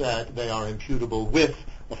 not that they are imputable with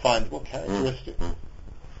a findable characteristic.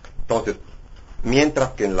 Entonces,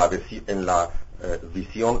 mientras que en la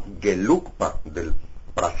visión Gelugpa del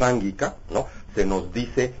Prasángika, ¿no? Se nos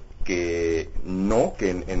dice que no, que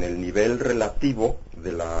en el nivel relativo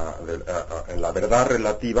en la verdad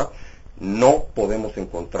relativa no podemos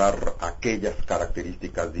encontrar aquellas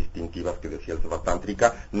características distintivas que decía el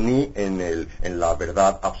Svatántrika, ni en la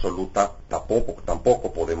verdad absoluta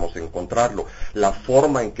tampoco podemos encontrarlo. La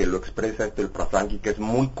forma en que lo expresa el Prasángika es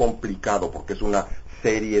muy complicado porque es una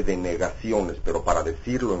serie de negaciones, pero para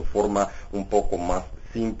decirlo en forma un poco más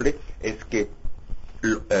simple, es que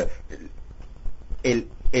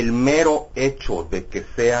el mero hecho de que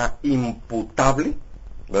sea imputable,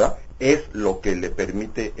 ¿verdad?, es lo que le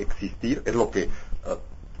permite existir, es lo que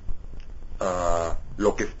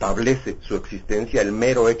establece su existencia, el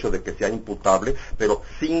mero hecho de que sea imputable, pero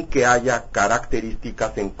sin que haya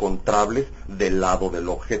características encontrables del lado del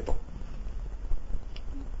objeto.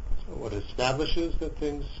 So what establishes that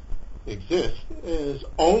things exist is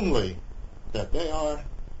only that they are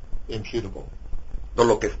imputable. Todo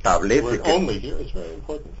lo que The establece word que only here is very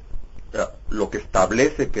important. lo que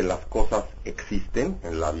establece que las cosas existen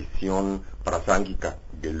en la visión prasángica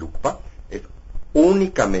de Lukpa es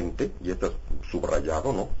únicamente, y esto es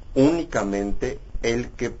subrayado, ¿no?, únicamente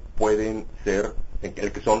el que pueden ser,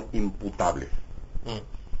 el que son imputables.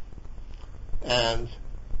 And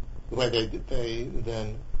the way they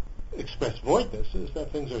then express voidness is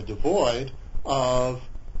that things are devoid of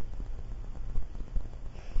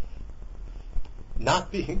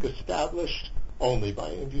not being established only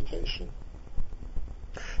by imputation.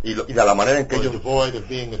 Y de la manera en que Or ellos devoid of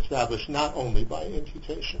being established not only by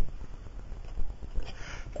imputation.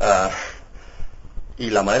 y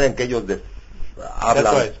la manera en que ellos That's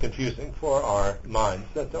hablan, why it's confusing for our minds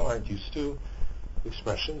that aren't used to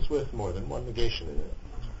expressions with more than one negation in it.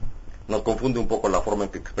 nos confunde un poco la forma en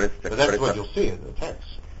que se But that's what expresa. you'll see in the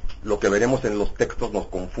text. Lo que veremos en los textos nos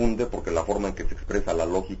confunde porque la forma en que se expresa la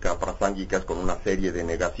lógica prasángica es con una serie de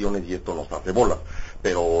negaciones y esto nos hace bolas.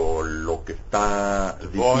 Pero lo que está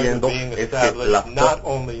Devoid of diciendo being es que established not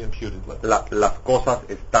only imputedly. las cosas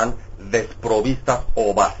están desprovistas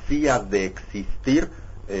o vacías de existir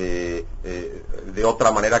de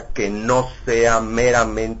otra manera que no sea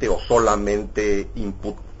meramente o solamente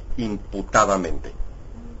imputadamente.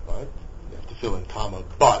 Right? You have to fill in comma,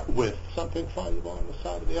 but with something findable on the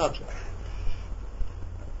side of the object.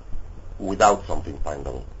 Without something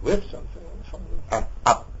findable. With something on the side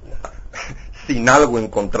of Sin algo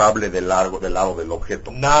encontrable del lado del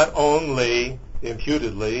objeto. not only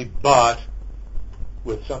imputedly, but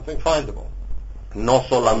with something findable. No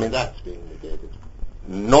solamente... That's being negated.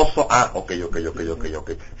 Ok.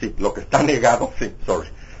 Sí, lo que está negado,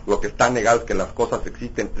 lo que está negado es que las cosas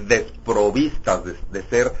existen desprovistas de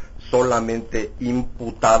ser solamente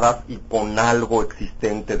imputadas y con algo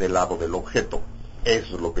existente del lado del objeto.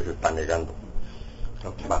 Eso es lo que se está negando.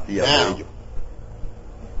 Okay. Vacías Now, de ello.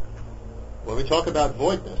 when we talk about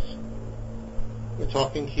voidness, we're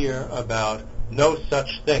talking here about no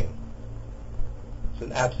such thing. It's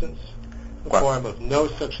an absence, a What? form of no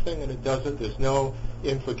such thing, and it doesn't. There's no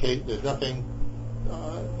implicate. There's nothing.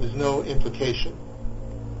 There's no implication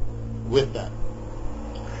with that.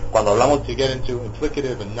 Cuando hablamos To get into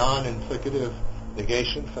implicative and non-implicative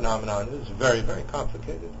negation phenomenon is very, very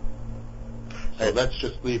complicated. So let's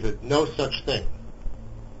just leave it no such thing.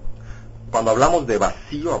 Cuando hablamos de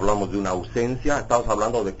vacío, hablamos de una ausencia, estamos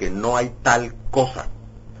hablando de que no hay tal cosa.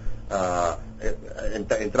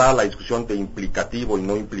 Entrar a la discusión de implicativo y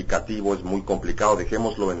no implicativo es muy complicado,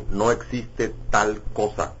 dejémoslo en no existe tal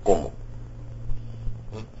cosa como.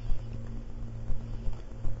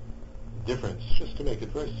 Difference, just to make it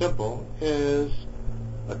very simple, is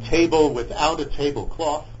a table without a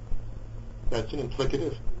tablecloth. That's an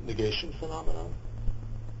implicative negation phenomenon.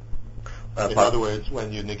 In other words,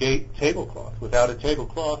 when you negate tablecloth, without a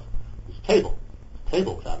tablecloth, it's table.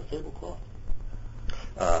 Table without a tablecloth.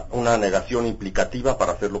 Una negación implicativa,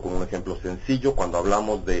 para hacerlo con un ejemplo sencillo, cuando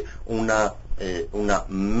hablamos de una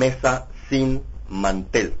mesa sin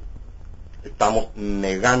mantel. Estamos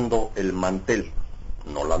negando el mantel,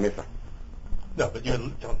 no la mesa. No, but you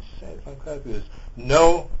don't say it like that. There's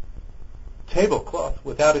no tablecloth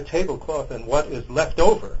without a tablecloth, and what is left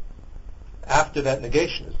over after that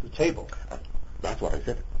negation is the table. That's what I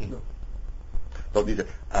said. Mm-hmm. Entonces dice,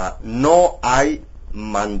 no hay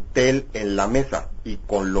mantel en la mesa, y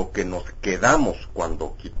con lo que nos quedamos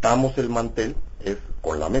cuando quitamos el mantel es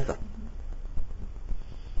con la mesa.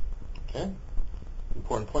 Okay? The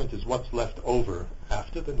important point is what's left over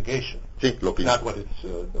after the negation. Sí, lo que Not what it's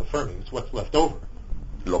affirming, it's what's left over.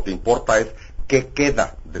 Lo que importa es qué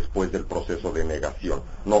queda después del proceso de negación.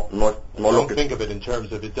 No lo Don't que think of it in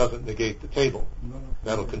terms of it doesn't negate the table.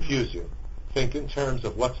 That'll confuse you. Think in terms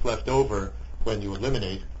of what's left over when you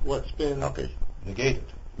eliminate what's been Okay. negated.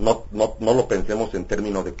 no lo pensemos en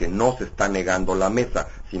términos de que no se está negando la mesa,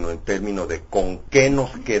 sino en términos de con qué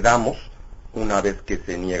nos quedamos una vez que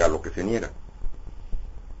se niega lo que se niega.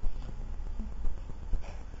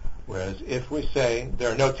 Whereas if we say there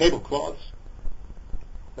are no tablecloths,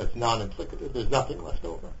 that's non-implicative. There's nothing left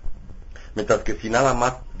over. Mientras que si nada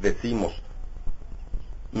más decimos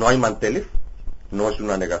no hay manteles, no es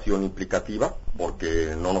una negación implicativa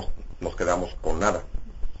porque no nos quedamos con nada.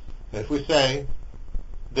 If we say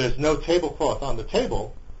there's no tablecloth on the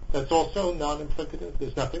table, that's also non-implicative.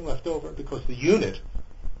 There's nothing left over because the unit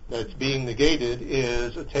that's being negated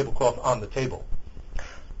is a tablecloth on the table.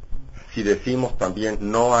 Si decimos también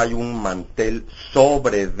no hay un mantel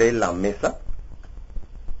sobre de la mesa,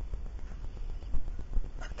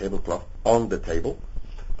 a tablecloth on the table,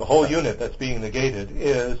 The whole unit that's being negated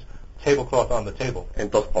is tablecloth on the table.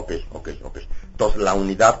 entonces, ok. Entonces la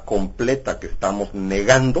unidad completa que estamos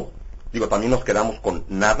negando, digo, también nos quedamos con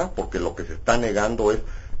nada, porque lo que se está negando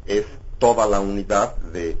es toda la unidad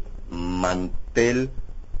de mantel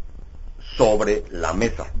sobre la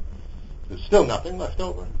mesa. There's still nothing left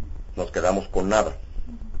over. Nos quedamos con nada.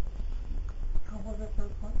 How was the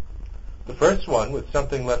first one? The first one with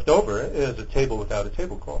something left over is a table without a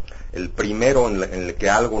tablecloth. El primero en el que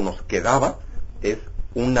algo nos quedaba es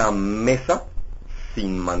una mesa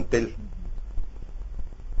sin mantel.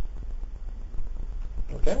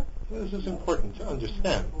 Okay? This is important to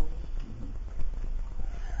understand.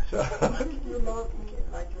 So, You lost me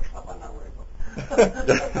like half an hour ago.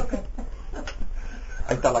 That's okay.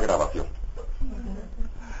 Ahí está la grabación.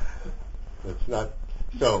 it's not.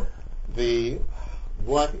 So,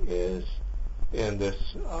 what is in this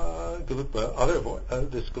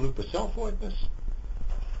Galupa this Galupa self-voidness?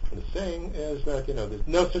 The saying is that there's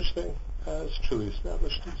no such thing as truly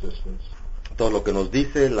established existence. Todo lo que nos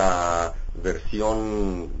dice la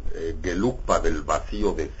versión Gelugpa del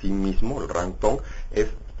vacío de sí mismo, el Rangtong, es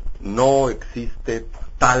no existe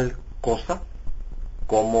tal cosa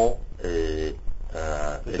como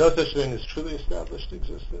There's no such thing as truly established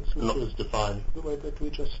existence, which No. was defined the way that we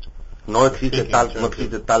just. no existe tal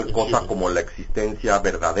Speaking cosa in como la existencia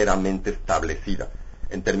verdaderamente establecida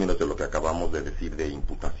en términos de lo que acabamos de decir de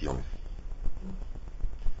imputaciones.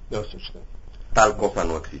 No such thing. Tal cosa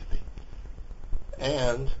no existe.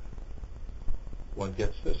 And one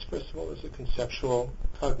gets this, first of all, as a conceptual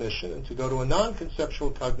cognition, and to go to a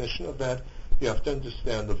non-conceptual cognition of that, you have to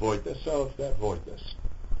understand the voidness of that voidness.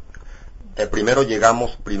 Primero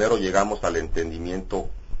llegamos al entendimiento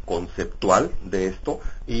conceptual de esto,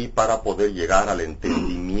 y para poder llegar al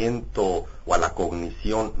entendimiento o a la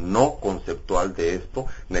cognición no conceptual de esto,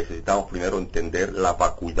 necesitamos primero entender la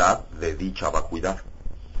vacuidad de dicha vacuidad.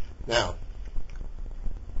 Now,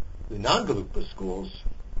 the non-Galupa schools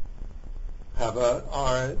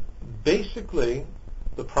are basically,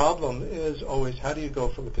 the problem is always how do you go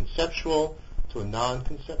from a conceptual to a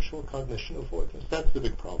non-conceptual cognition of voidness? That's the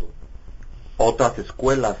big problem. Otras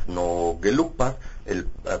escuelas no gelugpas, el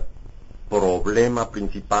problema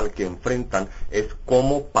principal que enfrentan es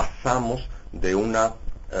cómo pasamos de una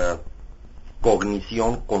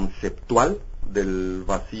cognición conceptual del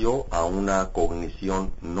vacío a una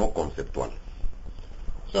cognición no conceptual.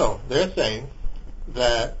 So, they're saying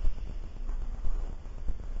that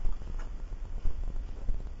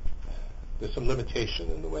there's some limitation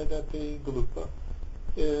in the way that the Galupa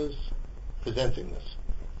is presenting this.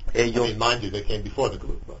 Ellos Mind you, they came before the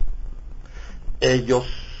Galupa. Ellos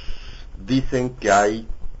dicen que hay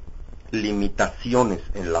limitaciones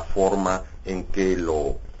en la forma en que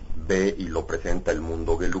lo ve y lo presenta el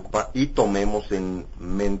mundo Gelugpa, y tomemos en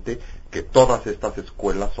mente que todas estas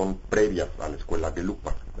escuelas son previas a la escuela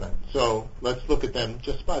Gelugpa. Right. So let's look at them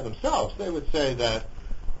just by themselves. They would say that,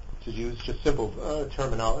 to use just simple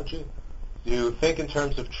terminology, you think in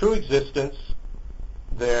terms of true existence,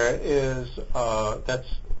 there is, that's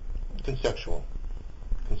conceptual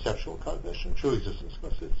cognition, true existence,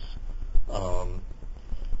 because it's,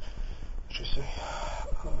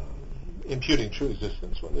 imputing true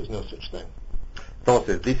existence when there's no such thing.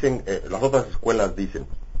 Entonces, dicen, las otras escuelas dicen,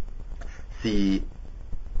 si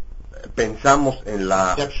pensamos en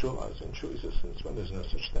la Conceptualizing true existence when there's no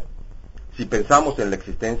such thing. Si pensamos en la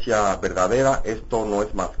existencia verdadera, esto no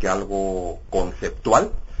es más que algo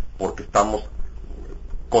conceptual, porque estamos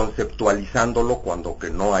conceptualizándolo cuando que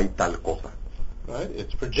no hay tal cosa. Right?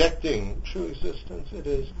 It's projecting true existence. It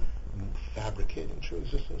is fabricating true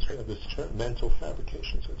existence. We have this term, mental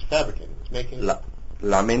fabrication. So it's fabricating. It's making.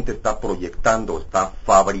 La mente está proyectando, está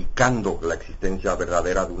fabricando la existencia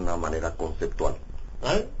verdadera de una manera conceptual.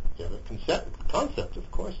 Right? You have a concept, of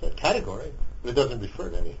course, that category, but it doesn't refer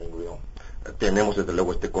to anything real. Tenemos desde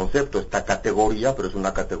luego este concepto, esta categoría, pero es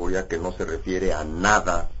una categoría que no se refiere a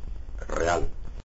nada real.